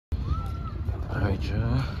Alright,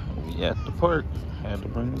 y'all. We at the park. Had to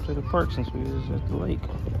bring him to the park since we was at the lake.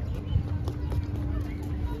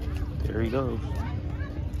 There he goes.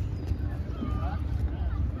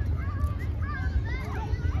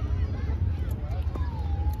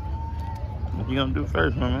 What you gonna do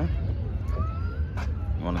first, my man?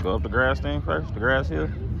 You wanna go up the grass thing first? The grass hill?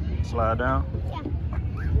 Slide down?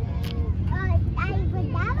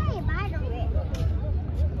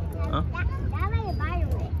 Yeah. Huh?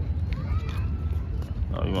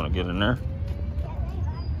 Oh, you wanna get in there?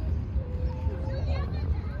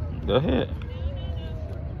 Go ahead.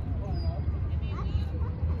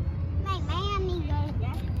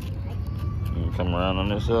 You can come around on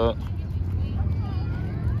this side.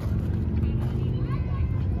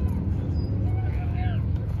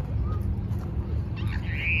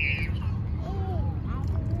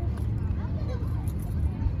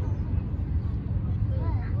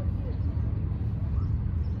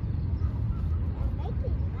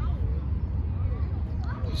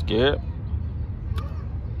 You scared?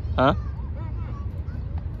 Huh?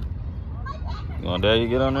 You want Dad to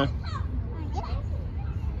get on there?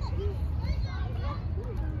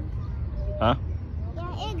 Huh?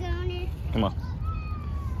 Come on.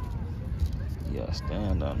 You gotta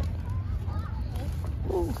stand on it.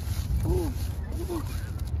 Ooh, ooh, ooh.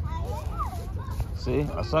 See,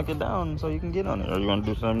 I sunk it down so you can get on it. Or you want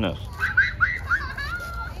to do something else?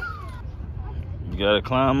 You gotta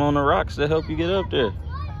climb on the rocks to help you get up there.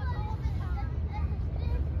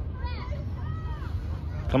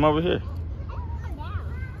 Come over here.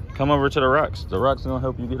 Come over to the rocks. The rocks are gonna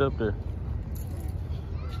help you get up there.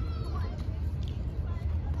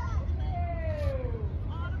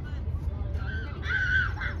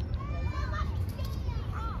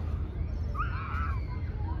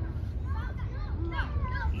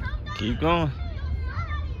 Keep going.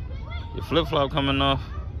 Your flip-flop coming off.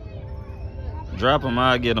 Drop him,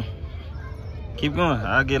 I'll get him. Keep going,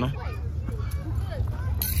 I'll get him.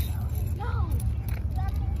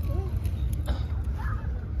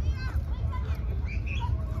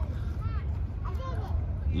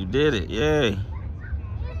 You did it, yay.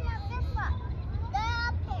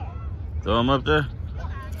 Throw him up there.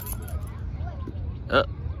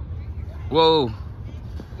 Whoa.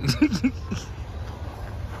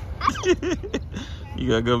 You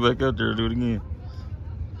gotta go back up there and do it again.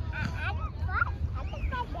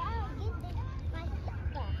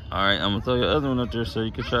 Alright, I'm gonna throw your other one up there so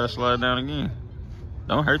you can try to slide down again.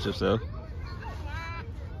 Don't hurt yourself.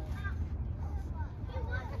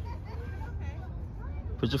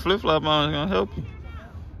 Put your flip-flop on, it's gonna help you.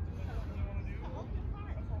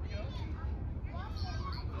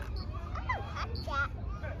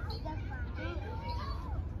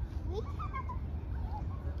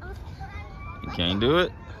 You can't do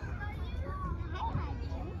it?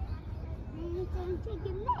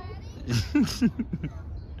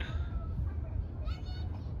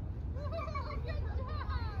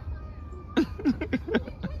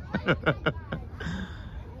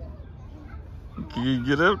 Can you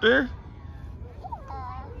get up there?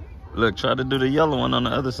 Look, try to do the yellow one on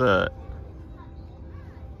the other side.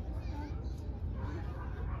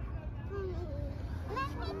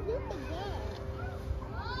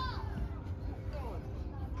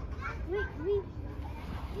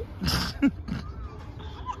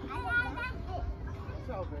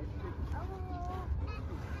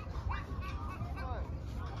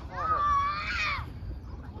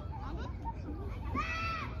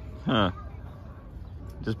 Huh.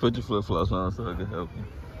 Just put your flip-flops on so I can help you.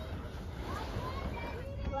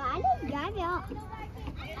 Well, I just got it off.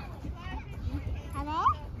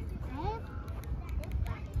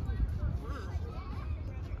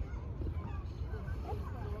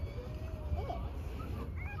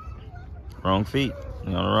 Wrong feet.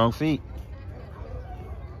 You're on the wrong feet.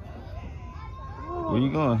 Where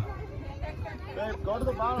you going? Babe, go to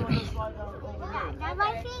the bottom and just slide down over here. That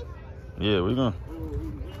my feet? Yeah, where you going?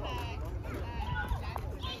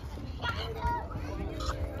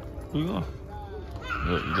 Where you going?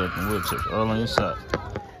 Look, you got some wood chips all on your sock.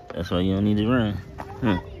 That's why you don't need to run.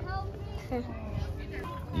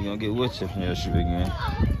 You gonna get wood chips in your shoe again.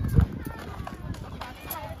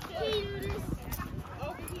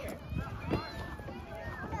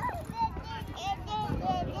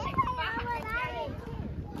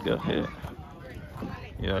 Go ahead.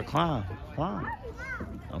 You gotta climb. Climb.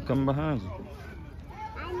 I'm coming behind you.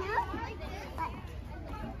 I know.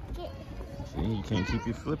 See, you can't keep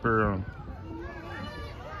your flipper on.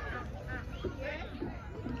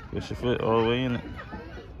 Push your foot all the way in it.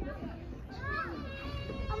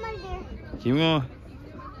 Almost there. Keep going.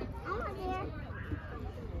 Almost there.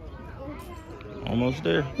 Almost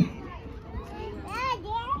there.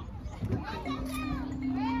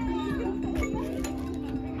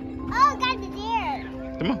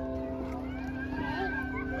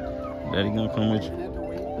 Daddy gonna come with you.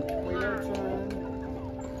 Wait your turn.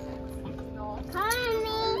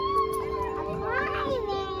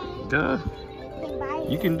 Duh.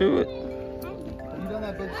 You can do it. You done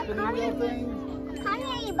that big spinning wheel thing?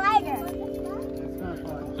 Kanye Bider. It's not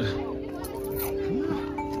fun.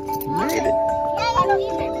 You made it.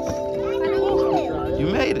 You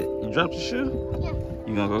made it. You dropped your shoe? Yeah.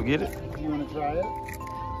 You gonna go get it? You want to try it?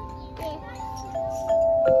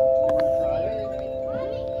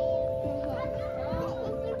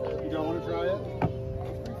 You don't want to try it?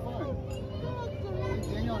 It's pretty fun.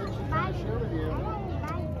 Daniel, she's trying to share with you.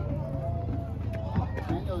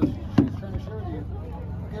 Daniel, she's trying to share with you.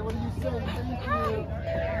 Okay, what do you say? Thank you.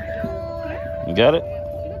 You got it?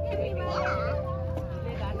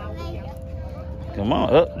 Come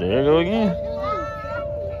on, up. There you go again.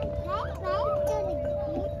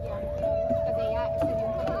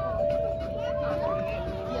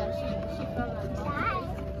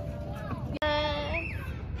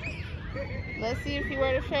 Let's see if he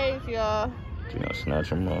wear the shades, y'all. You gonna snatch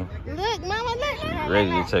him off. Look, mama, look. Ready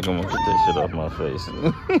to take him and get that shit off my face.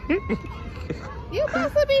 You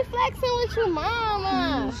supposed to be flexing with your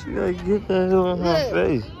mama. She gotta get that hell off my Look.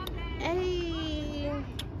 face. Hey,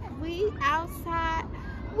 we outside.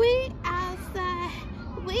 We outside.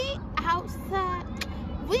 We outside.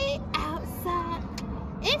 We outside.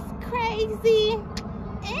 It's crazy.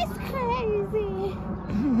 It's crazy.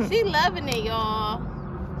 She loving it, y'all.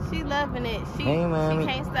 She loving it. She Hey, mommy.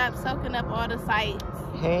 she can't stop soaking up all the sights.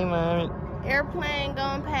 Hey, mommy. Airplane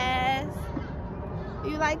going past.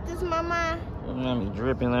 You like this, mama? Mommy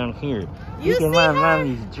dripping out here. You Look at see my her?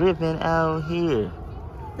 mommy's dripping out here.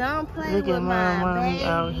 Don't play Look with at my my mommy baby.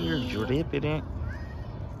 out here dripping it.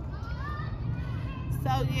 So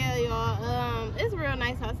yeah, y'all. It's real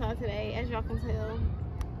nice outside today, as y'all can tell.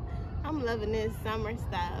 I'm loving this summer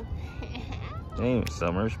stuff. Ain't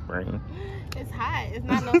summer, spring. It's hot. It's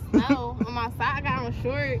not no snow. I'm outside. I got on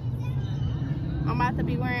shorts. I'm about to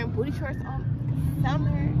be wearing booty shorts all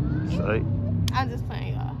summer. Sight. I'm just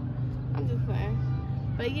playing, y'all. I'm just playing.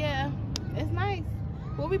 But yeah, it's nice.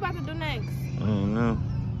 What we about to do next? I don't know.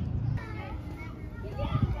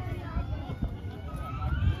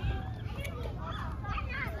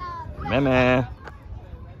 Man.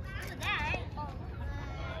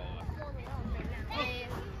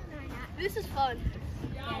 This is fun.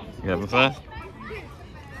 You having fun?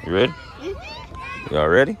 You ready? Y'all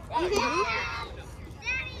ready?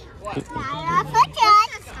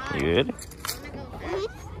 You ready?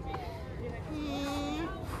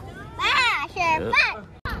 Yep.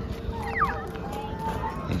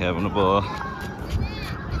 You having a ball.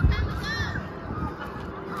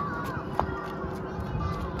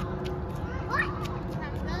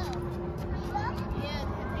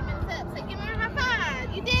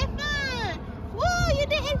 You did fun. Woo, you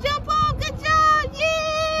didn't jump off. Good job.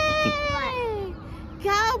 Yay.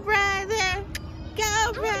 Go, brother.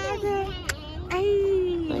 Go, brother.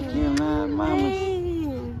 Hey. Thank you, mama.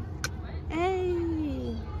 Hey.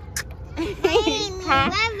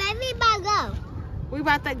 Where We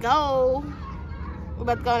about to go. We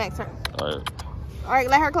about to go next turn. Alright. All right,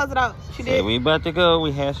 let her close it out. She Say did. we about to go.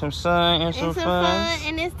 We had some sun and some And some fun. fun,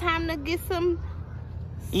 and it's time to get some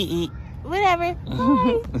Eat. whatever.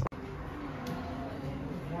 Bye.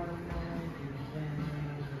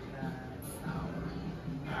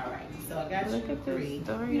 So I got Look you at three. this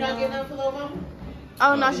story. You not getting up for little mama?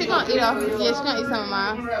 Oh no, she gonna eat off. Yeah, she gonna eat some of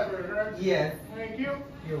mine. Yes. Thank you.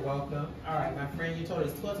 You're welcome. All right, my friend, your total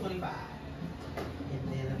is $12.25. And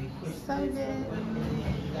then let me push So this good. real quick. And then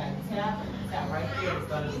you got tap right there. It's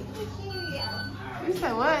gonna be. You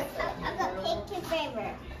said what?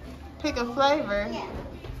 Pick a flavor. All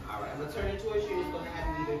right, I'm gonna turn it towards you. It's gonna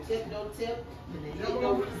have either tip, no tip, and then hit,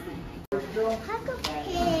 no receipt.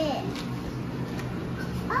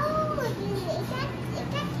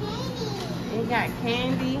 It got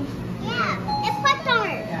candy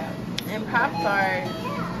and Pop-Tart.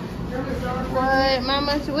 What,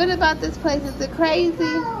 Mama? What about this place? Is it crazy?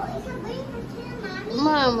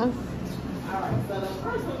 Mama. All right, so the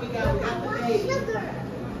first one we got the baby.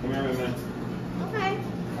 Come here, man. Okay.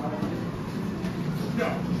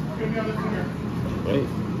 Wait.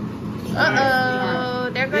 Uh-oh.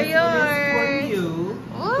 There go This one is for yours. you.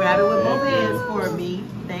 Ooh. Grab it with both hands for me.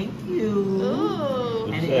 Thank you.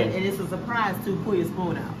 Ooh. And it's a surprise to pull your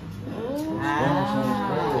spoon out. Ooh.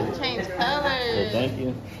 Ah. Change Say colors. thank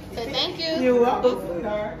you. Say thank you. You're welcome,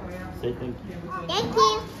 sweetheart. Say thank you.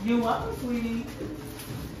 You're welcome, sweetie.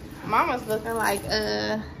 Mama's looking like,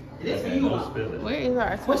 It is for you, Don't Mom. spill it. where is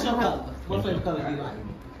our What's your color? What flavor color do you like?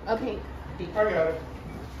 a pink? I got it.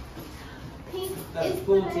 Pink The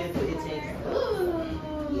spoon tip for it.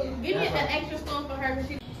 Ooh. Give me an extra spoon for her.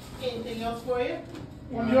 Anything else for you?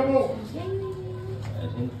 One of your more.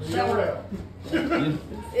 Sour ale.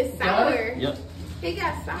 It's sour. Yep. He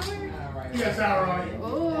got sour. All right. You got sour on you.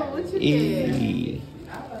 Oh, what you get? Eee.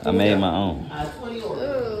 I made my own. 20 orders.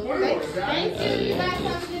 Ooh, thank you. You got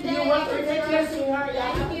something today? You're welcome. Take care, sweetheart. Y'all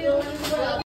have a good one as well.